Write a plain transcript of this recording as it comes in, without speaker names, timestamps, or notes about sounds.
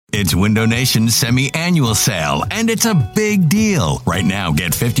It's Window Nation's semi-annual sale, and it's a big deal. Right now,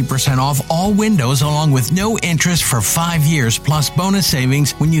 get 50% off all windows along with no interest for 5 years plus bonus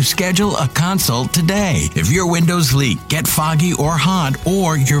savings when you schedule a consult today. If your windows leak, get foggy or hot,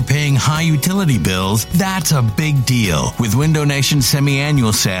 or you're paying high utility bills, that's a big deal. With Window Nation's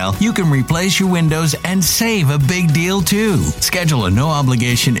semi-annual sale, you can replace your windows and save a big deal too. Schedule a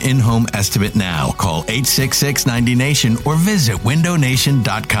no-obligation in-home estimate now. Call 866-90-NATION or visit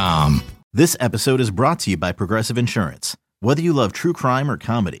windownation.com. This episode is brought to you by Progressive Insurance. Whether you love true crime or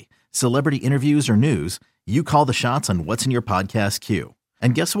comedy, celebrity interviews or news, you call the shots on what's in your podcast queue.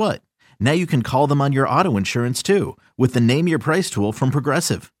 And guess what? Now you can call them on your auto insurance too with the Name Your Price tool from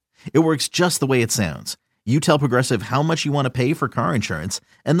Progressive. It works just the way it sounds. You tell Progressive how much you want to pay for car insurance,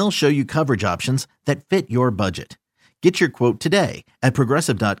 and they'll show you coverage options that fit your budget. Get your quote today at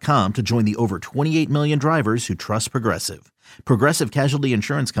Progressive.com to join the over 28 million drivers who trust Progressive. Progressive Casualty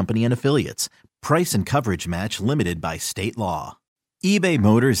Insurance Company and Affiliates. Price and coverage match limited by state law. eBay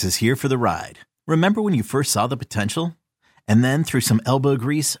Motors is here for the ride. Remember when you first saw the potential? And then through some elbow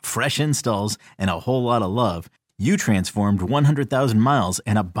grease, fresh installs, and a whole lot of love, you transformed 100,000 miles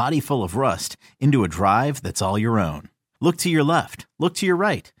and a body full of rust into a drive that's all your own. Look to your left. Look to your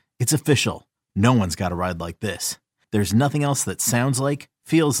right. It's official. No one's got a ride like this. There's nothing else that sounds like,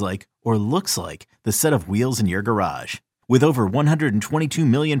 feels like, or looks like the set of wheels in your garage. With over 122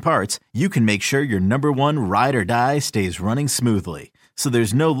 million parts, you can make sure your number one ride or die stays running smoothly. So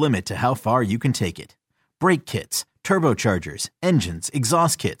there's no limit to how far you can take it. Brake kits, turbochargers, engines,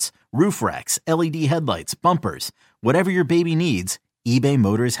 exhaust kits, roof racks, LED headlights, bumpers, whatever your baby needs, eBay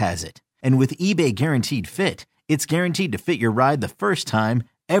Motors has it. And with eBay Guaranteed Fit, it's guaranteed to fit your ride the first time,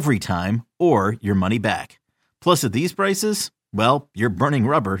 every time, or your money back. Plus, at these prices, well, you're burning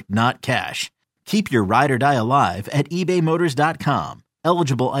rubber, not cash. Keep your ride or die alive at ebaymotors.com.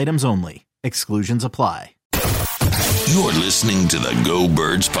 Eligible items only. Exclusions apply. You're listening to the Go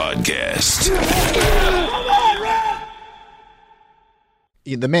Birds podcast.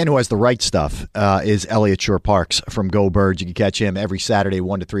 The man who has the right stuff is Elliot Shore-Parks from Go Birds. You can catch him every Saturday,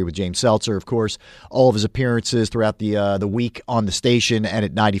 1 to 3 with James Seltzer, of course. All of his appearances throughout the week on the station and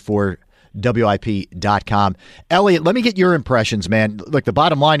at 94WIP.com. Elliot, let me get your impressions, man. Look, the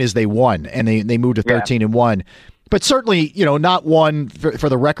bottom line is they won, and they moved to 13-1. But certainly, not one for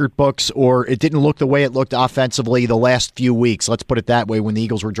the record books, or it didn't look the way it looked offensively the last few weeks. Let's put it that way, when the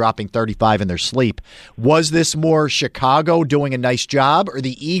Eagles were dropping 35 in their sleep. Was this more Chicago doing a nice job, or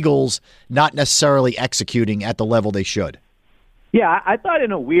the Eagles not necessarily executing at the level they should? Yeah, I thought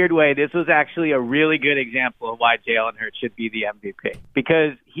in a weird way this was actually a really good example of why Jalen Hurts should be the MVP,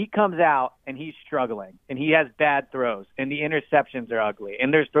 because he comes out and he's struggling, and he has bad throws, and the interceptions are ugly,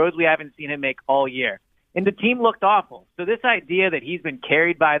 and there's throws we haven't seen him make all year. And the team looked awful. So this idea that he's been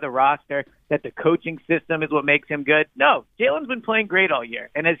carried by the roster, that the coaching system is what makes him good, no, Jalen's been playing great all year.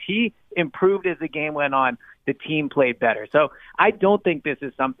 And as he improved as the game went on, the team played better. So I don't think this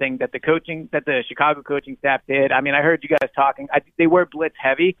is something that the Chicago coaching staff did. I mean, I heard you guys talking. They were blitz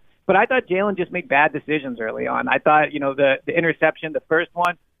heavy, but I thought Jalen just made bad decisions early on. I thought, the interception, the first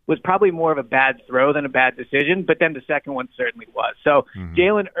one, was probably more of a bad throw than a bad decision, but then the second one certainly was. So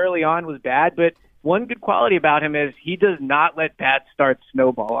Jalen early on was bad, but one good quality about him is he does not let bad starts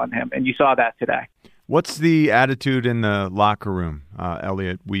snowball on him, and you saw that today. What's the attitude in the locker room,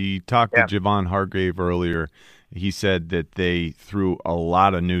 Elliot? We talked to Javon Hargrave earlier. He said that they threw a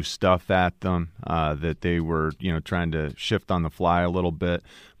lot of new stuff at them, that they were, trying to shift on the fly a little bit.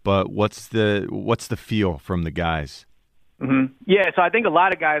 But what's the feel from the guys? Mm-hmm. Yeah, so I think a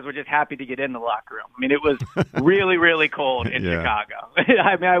lot of guys were just happy to get in the locker room. I mean, it was really, really cold in Chicago.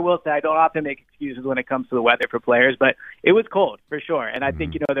 I mean, I will say I don't often make excuses when it comes to the weather for players, but it was cold for sure. And I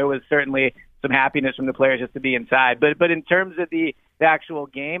think, there was certainly some happiness from the players just to be inside. But in terms of the actual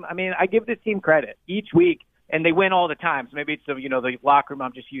game, I mean, I give this team credit each week, and they win all the time. So maybe it's the locker room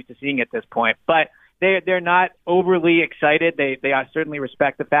I'm just used to seeing at this point. But they're not overly excited. They certainly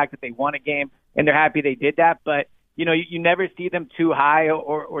respect the fact that they won a game, and they're happy they did that. But you never see them too high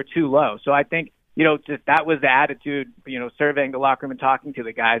or too low. So I think, just that was the attitude, surveying the locker room and talking to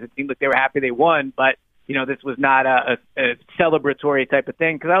the guys. It seemed like they were happy they won, but, this was not a celebratory type of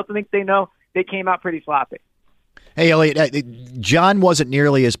thing, because I also think they know they came out pretty sloppy. Hey, Elliot, John wasn't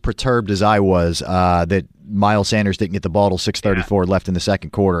nearly as perturbed as I was that Miles Sanders didn't get the ball till 6:34 left in the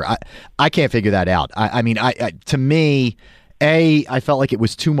second quarter. I can't figure that out. I mean, to me, I felt like it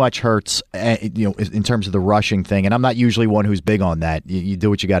was too much Hurts, in terms of the rushing thing, and I'm not usually one who's big on that. You do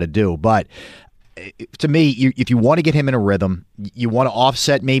what you got to do, but to me, if you want to get him in a rhythm, you want to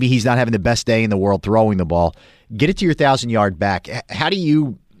offset maybe he's not having the best day in the world throwing the ball, get it to your 1,000-yard back. How do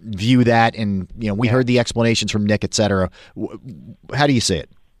you view that? And we heard the explanations from Nick, et cetera. How do you see it?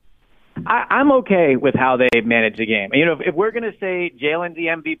 I'm okay with how they manage the game. If we're going to say Jalen's the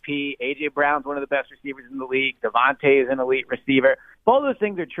MVP, A.J. Brown's one of the best receivers in the league, Devontae is an elite receiver, if all those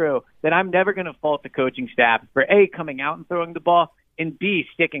things are true, then I'm never going to fault the coaching staff for A, coming out and throwing the ball, and B,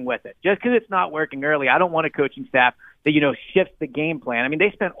 sticking with it. Just because it's not working early, I don't want a coaching staff that, shifts the game plan. I mean,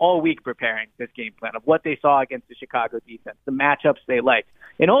 they spent all week preparing this game plan of what they saw against the Chicago defense, the matchups they liked.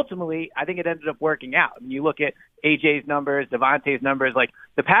 And ultimately, I think it ended up working out. I mean, you look at AJ's numbers, Devontae's numbers,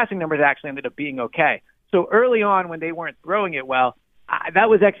 the passing numbers actually ended up being okay. So early on when they weren't throwing it well, that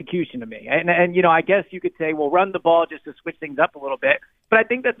was execution to me. And I guess you could say, well, run the ball just to switch things up a little bit. But I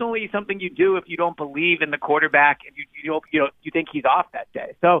think that's only something you do if you don't believe in the quarterback and you think he's off that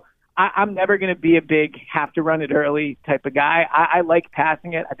day. So I'm never going to be a big have to run it early type of guy. I like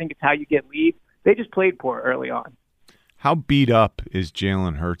passing it. I think it's how you get leads. They just played poor early on. How beat up is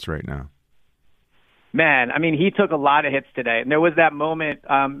Jalen Hurts right now? Man, I mean, he took a lot of hits today. And there was that moment,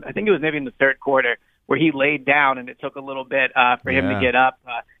 I think it was maybe in the third quarter, where he laid down and it took a little bit for him to get up.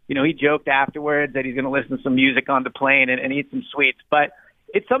 He joked afterwards that he's going to listen to some music on the plane and eat some sweets. But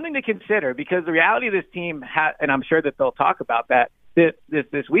it's something to consider because the reality of this team, and I'm sure that they'll talk about that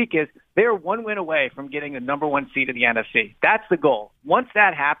this week, is they're one win away from getting the number one seed in the NFC. That's the goal. Once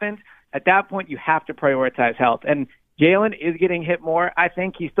that happens, at that point you have to prioritize health. And Jalen is getting hit more. I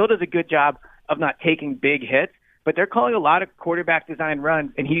think he still does a good job of not taking big hits, but they're calling a lot of quarterback design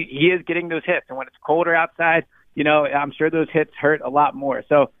runs, and he is getting those hits. And when it's colder outside, I'm sure those hits hurt a lot more.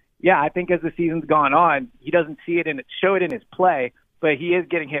 So, yeah, I think as the season's gone on, he doesn't see it and show it in his play, but he is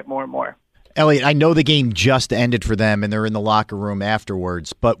getting hit more and more. Elliot, I know the game just ended for them and they're in the locker room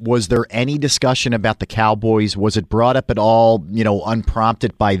afterwards, but was there any discussion about the Cowboys? Was it brought up at all,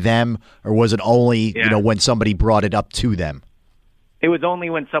 unprompted by them, or was it only, when somebody brought it up to them? It was only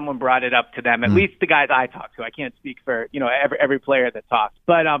when someone brought it up to them, at least the guys I talked to. I can't speak for, every player that talks.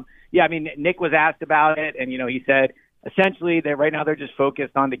 But, Nick was asked about it, and, he said essentially that right now they're just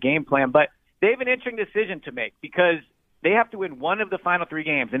focused on the game plan. But they have an interesting decision to make because they have to win one of the final three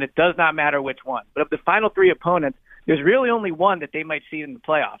games, and it does not matter which one. But of the final three opponents, there's really only one that they might see in the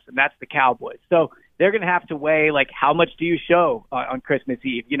playoffs, and that's the Cowboys. So they're going to have to weigh, how much do you show on Christmas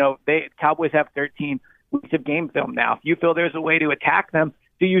Eve? Cowboys have 13 weeks of game film now. If you feel there's a way to attack them,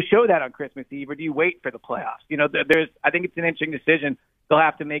 do you show that on Christmas Eve or do you wait for the playoffs? I think it's an interesting decision they'll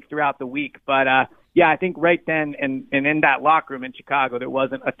have to make throughout the week. But, I think right then and in that locker room in Chicago, there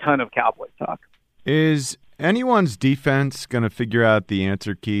wasn't a ton of Cowboys talk. Is anyone's defense going to figure out the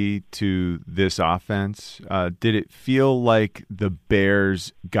answer key to this offense? Did it feel like the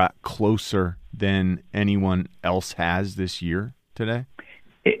Bears got closer than anyone else has this year today?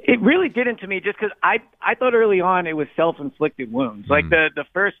 It really didn't to me, just because I thought early on it was self-inflicted wounds. Like the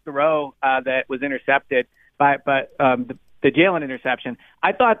first throw that was intercepted by the Jalen interception,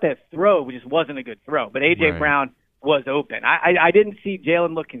 I thought that throw just wasn't a good throw. But A.J. Brown was open. I didn't see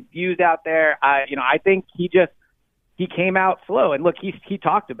Jalen look confused out there. I think he came out slow. And look, he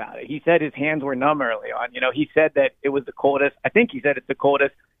talked about it. He said his hands were numb early on. He said that it was the coldest. I think he said it's the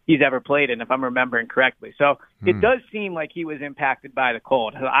coldest he's ever played in, if I'm remembering correctly. So it does seem like he was impacted by the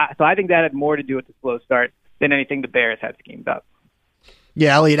cold. So I think that had more to do with the slow start than anything the Bears had schemed up.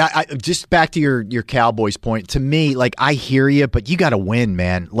 Yeah, Elliot, I just back to your Cowboys point. To me, I hear you, but you got to win,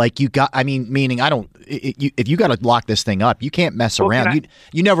 man. If you got to lock this thing up, you can't mess around.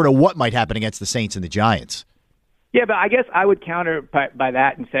 You never know what might happen against the Saints and the Giants. Yeah, but I guess I would counter by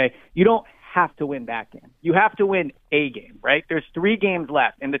that and say you don't have to win that game. You have to win a game, right? There's 3 games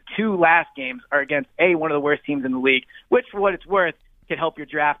left, and the 2 last games are against one of the worst teams in the league, which, for what it's worth, can help your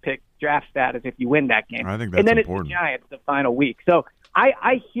draft status if you win that game. I think that's and then important. It's the Giants the final week. So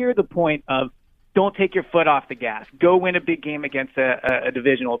I hear the point of don't take your foot off the gas. Go win a big game against a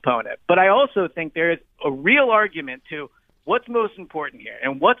divisional opponent. But I also think there is a real argument to what's most important here.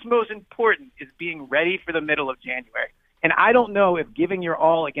 And what's most important is being ready for the middle of January. And I don't know if giving your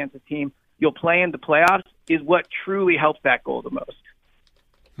all against a team you'll play in the playoffs is what truly helps that goal the most.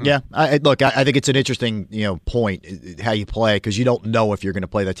 Yeah, I think it's an interesting point how you play because you don't know if you're going to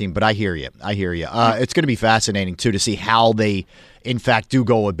play that team. But I hear you. It's going to be fascinating too to see how they, in fact, do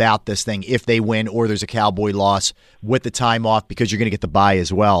go about this thing if they win or there's a Cowboy loss with the time off because you're going to get the bye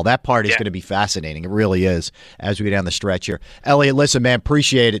as well. That part is going to be fascinating. It really is as we go down the stretch here. Elliot, listen, man,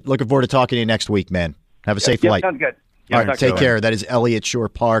 appreciate it. Looking forward to talking to you next week, man. Have a safe flight. Sounds good. All right, take care. That is Elliot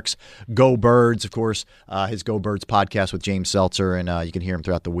Shorr-Parks. Go Birds, of course, his Go Birds podcast with James Seltzer, and you can hear him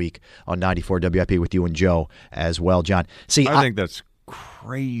throughout the week on 94 WIP with you and Joe as well, John. See, I think that's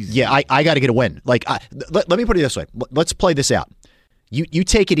crazy. Yeah, I got to get a win. Let me put it this way. Let's play this out. You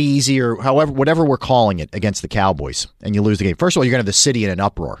take it easy or whatever we're calling it against the Cowboys, and you lose the game. First of all, you're going to have the city in an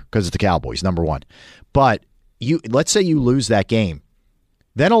uproar because it's the Cowboys, number one. But let's say you lose that game.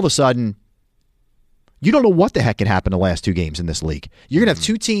 Then all of a sudden, you don't know what the heck can happen the last two games in this league. You're going to have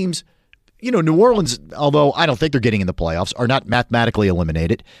two teams. New Orleans, although I don't think they're getting in the playoffs, are not mathematically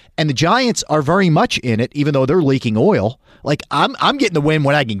eliminated. And the Giants are very much in it, even though they're leaking oil. Like, I'm getting the win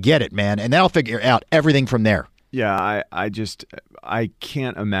when I can get it, man. And then I'll figure out everything from there. Yeah, I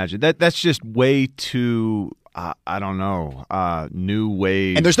can't imagine that. That's just way too. I don't know. New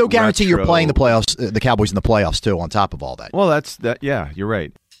wave. And there's no guarantee you're playing the playoffs, the Cowboys in the playoffs too. On top of all that. Well, that's that. Yeah, you're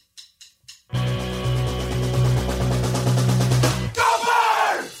right.